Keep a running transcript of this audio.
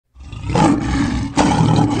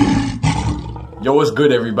Yo, what's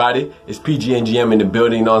good, everybody? It's PG and GM in the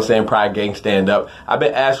building, you know what I'm saying? Pride Gang stand up. I've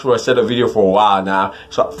been asked for a setup video for a while now,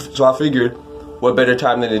 so I figured what better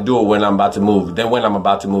time than to do it when I'm about to move, you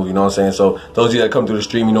know what I'm saying? So those of you that come through the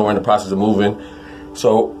stream, you know we're in the process of moving.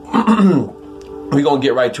 So we're gonna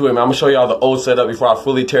get right to it, man. I'm gonna show y'all the old setup before I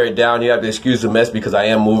fully tear it down. You have to excuse the mess because I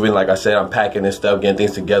am moving. Like I said, I'm packing and stuff, getting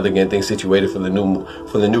things together, getting things situated for the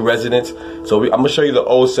new residents. So I'm gonna show you the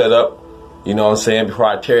old setup. You know what I'm saying? Before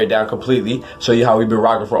I tear it down completely, show you how we've been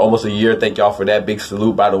rocking for almost a year. Thank y'all for that. Big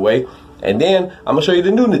salute, by the way. And then I'm gonna show you the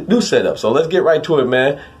new setup. So let's get right to it,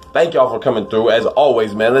 man. Thank y'all for coming through. As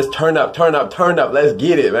always, man. Let's turn up. Let's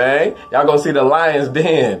get it, man. Y'all gonna see the Lions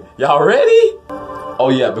Den. Y'all ready? Oh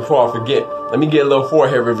yeah, before I forget, let me get a little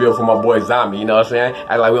forehead reveal for my boy Zombie. You know what I'm saying?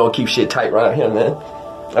 Act like we don't keep shit tight right here, man.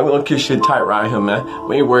 Like we don't keep shit tight right here, man.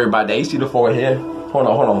 We ain't worried about that. You see the forehead? Hold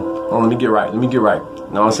on. Let me get right.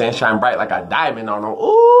 You know what I'm saying? Shine bright like a diamond on them.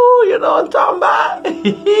 Ooh, you know what I'm talking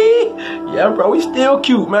about? Yeah, bro, we still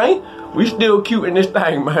cute, man. We still cute in this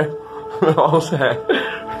thing, man. You know what I'm saying?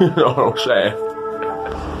 You know what I'm saying?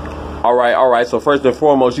 All right. So first and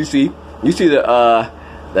foremost, you see the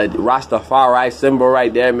Rastafari symbol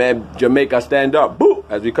right there, man. Jamaica stand up, boo!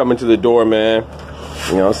 As we come into the door, man.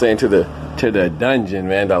 You know what I'm saying? To the dungeon,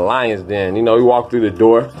 man. The Lions Den. You know, we walk through the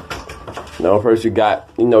door. You know, first you got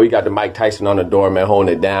the Mike Tyson on the door, man,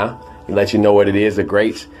 holding it down. He let you know what it is, the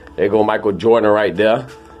greats. There go Michael Jordan right there.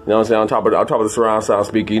 You know what I'm saying? On top of the surround sound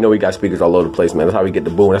speaker. You know we got speakers all over the place, man. That's how we get the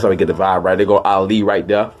boom. That's how we get the vibe, right? There go Ali right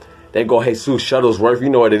there. There go Jesus Shuttlesworth. You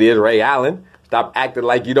know what it is, Ray Allen. Stop acting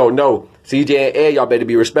like you don't know. CJ and Ed, y'all better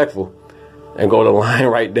be respectful. And go to the line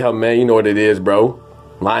right there, man. You know what it is, bro.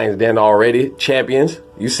 Lions Den already. Champions.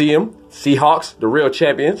 You see them? Seahawks, the real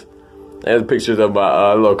champions. There's pictures of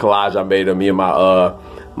my little collage I made of me and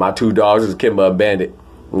my two dogs. This is Kimba Bandit.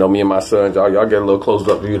 You know, me and my sons. Y'all get a little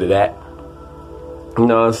closer up view to that. You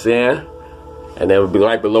know what I'm saying? And then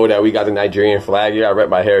right below that, we got the Nigerian flag. Yeah, I rep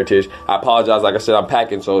my heritage. I apologize. Like I said, I'm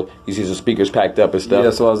packing, so you see some speakers packed up and stuff.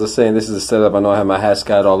 Yeah, so I was just saying, this is a setup. I know I have my hat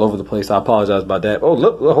scattered all over the place. I apologize about that. Oh,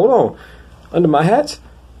 look, hold on. Under my hats?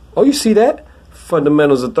 Oh, you see that?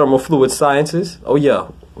 Fundamentals of Thermal Fluid Sciences. Oh, yeah.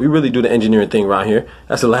 We really do the engineering thing around here.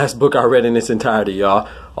 That's the last book I read in its entirety, y'all.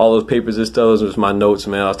 All those papers and stuff, those was my notes,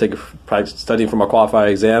 man. I was studying for my qualifier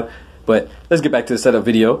exam. But let's get back to the setup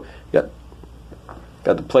video. Got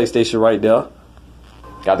the PlayStation right there.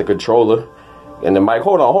 Got the controller and the mic.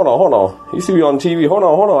 Hold on. You see me on TV? Hold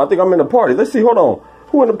on. I think I'm in the party. Let's see. Hold on.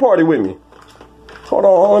 Who in the party with me? Hold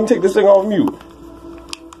on. Let me take this thing off mute.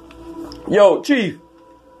 Yo, Chief.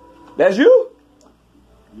 That's you?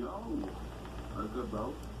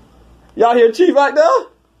 Y'all hear Chief right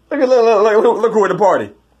there? Look who in the party.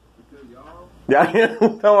 Y'all hear?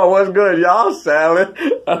 Come on, what's good, y'all? Salad.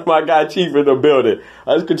 That's my guy Chief in the building.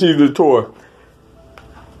 Let's continue the tour.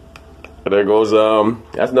 There goes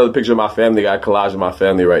that's another picture of my family. Got a collage of my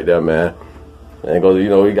family right there, man. And it goes, you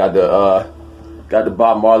know, we got the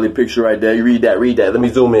Bob Marley picture right there. You read that. Let me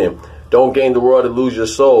zoom in. Don't gain the world and lose your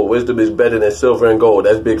soul. Wisdom is better than silver and gold.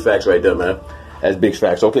 That's big facts right there, man. That's big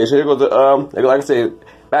facts. Okay, so here goes the like I said,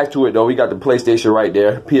 back to it though. We got the PlayStation right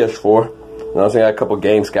there, PS4. You know what I'm saying? Got a couple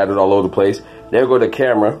games scattered all over the place. There go the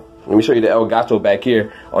camera. Let me show you the Elgato back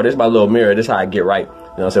here. Oh, this is my little mirror. This is how I get right. You know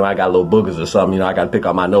what I'm saying? When I got little boogers or something, you know, I got to pick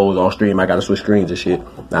up my nose on stream. I got to switch screens and shit.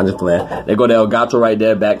 I'm just playing. There go the Elgato right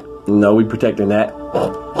there back. You know, we protecting that.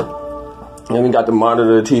 And we got the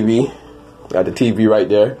monitor, the TV. Got the TV right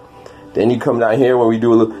there. Then you come down here when we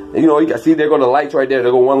do a little, you know, you got, see, there go the lights right there.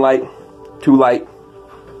 There go 1 light, 2 light,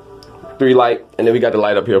 3 light, and then we got the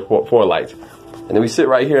light up here, 4 lights. And then we sit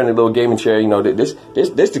right here in the little gaming chair, you know, this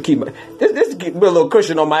to keep a little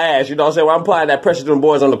cushion on my ass, you know what I'm saying? When I'm applying that pressure to them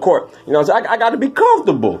boys on the court, you know what I'm saying? I got to be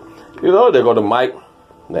comfortable. You know, there go the mic,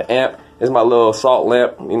 the amp. This is my little salt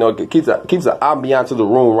lamp. You know, it keeps the ambiance of the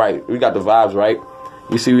room right. We got the vibes right.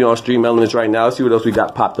 You see we on Stream Elements right now. Let's see what else we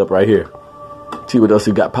got popped up right here. See what else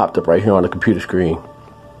we got popped up right here on the computer screen.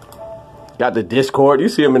 Got the Discord. You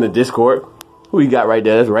see them in the Discord. Who you got right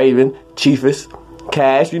there? That's Raven, Chiefus,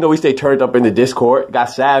 Cash. You know we stay turned up in the Discord. Got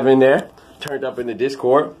Sav in there. Turned up in the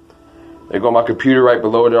Discord. There go my computer right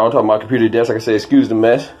below there. On top of my computer desk. Like I said, excuse the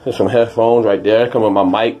mess. There's some headphones right there. Come with my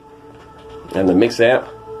mic. And the mix amp.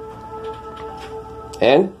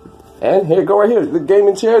 And here, go right here. The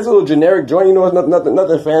gaming chair is a little generic joint. You know, it's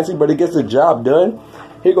nothing fancy, but it gets the job done.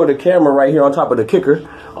 Here go the camera right here on top of the kicker,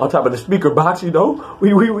 on top of the speaker box, you know.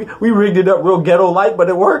 We rigged it up real ghetto-like, but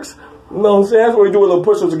it works. You know what I'm saying? That's where we do a little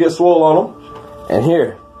push-ups to get swole on them. And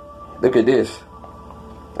here, look at this.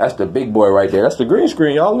 That's the big boy right there. That's the green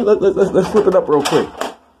screen, y'all. Let's flip it up real quick. You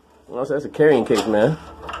know what I'm saying? That's a carrying case, man.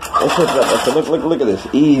 Let's flip it up. Look at this.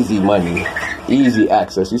 Easy money. Easy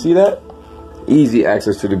access. You see that? Easy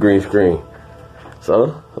access to the green screen.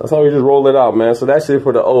 So that's how we just roll it out, man. So that's it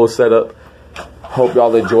for the old setup. Hope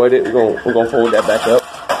y'all enjoyed it. We're gonna fold that back up.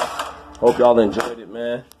 Hope y'all enjoyed it,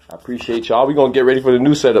 man. I appreciate y'all. We're gonna get ready for the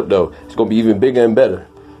new setup though. It's gonna be even bigger and better.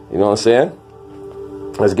 You know what I'm saying?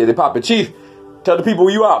 Let's get it poppin'. Chief, tell the people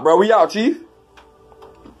you out, bro. We out, Chief.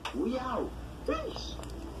 We out. Peace.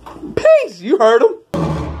 Peace. You heard him.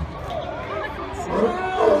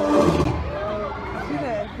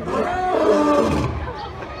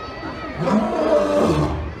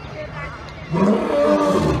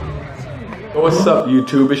 What's up,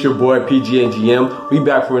 YouTube? It's your boy PGNGM. We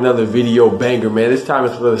back for another video banger, man. This time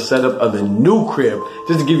it's for the setup of the new crib.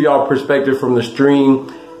 Just to give y'all perspective from the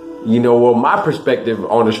stream. You know, well, my perspective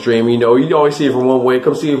on the stream, you know, you always see it from one way.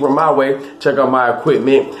 Come see it from my way. Check out my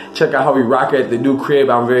equipment. Check out how we rock at the new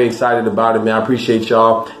crib. I'm very excited about it, man. I appreciate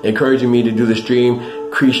y'all encouraging me to do the stream.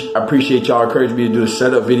 I appreciate y'all encouraging me to do the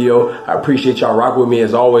setup video. I appreciate y'all rock with me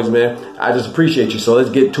as always, man. I just appreciate you. So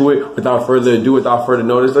let's get to it without further ado, without further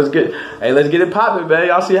notice. Let's get it popping, man.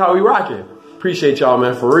 Y'all see how we rocking. Appreciate y'all,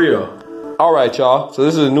 man, for real. All right, y'all. So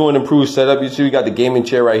this is a new and improved setup. You see we got the gaming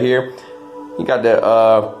chair right here. You got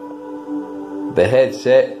the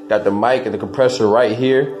headset, got the mic and the compressor right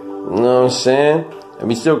here. You know what I'm saying? And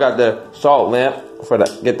we still got the salt lamp for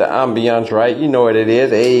get the ambiance right. You know what it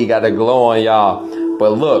is. Hey, got a glow on y'all.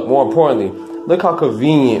 But look, more importantly, look how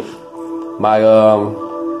convenient my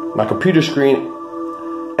my computer screen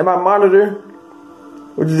and my monitor,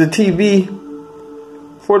 which is a TV,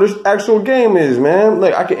 for this actual game is, man.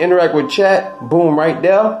 Look, I can interact with chat, boom, right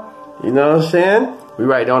there. You know what I'm saying? We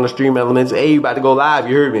right there on the stream elements. Hey, you about to go live,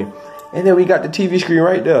 you heard me. And then we got the TV screen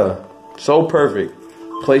right there. So perfect.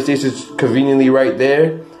 PlayStation's conveniently right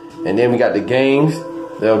there. And then we got the games.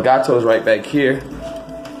 The Elgato's right back here.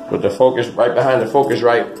 With the focus right behind the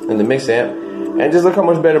Focusrite and the mix amp. And just look how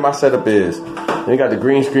much better my setup is. And we got the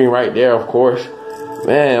green screen right there, of course.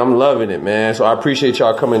 Man, I'm loving it, man. So I appreciate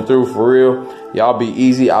y'all coming through for real. Y'all be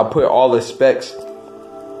easy. I'll put all the specs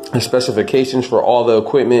and specifications for all the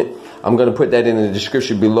equipment. I'm gonna put that in the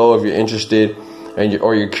description below if you're interested.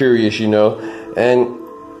 Or you're curious, you know, and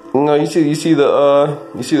you know you see the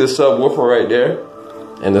subwoofer right there,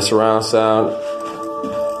 and the surround sound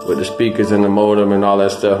with the speakers and the modem and all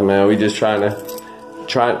that stuff, man. We just trying to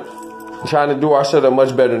do our setup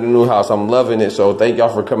much better than the new house. I'm loving it. So thank y'all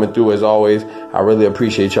for coming through as always. I really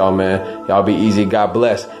appreciate y'all, man. Y'all be easy. God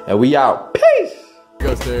bless, and we out. Peace.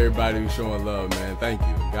 Goes to everybody who's showing love, man. Thank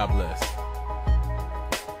you. God bless.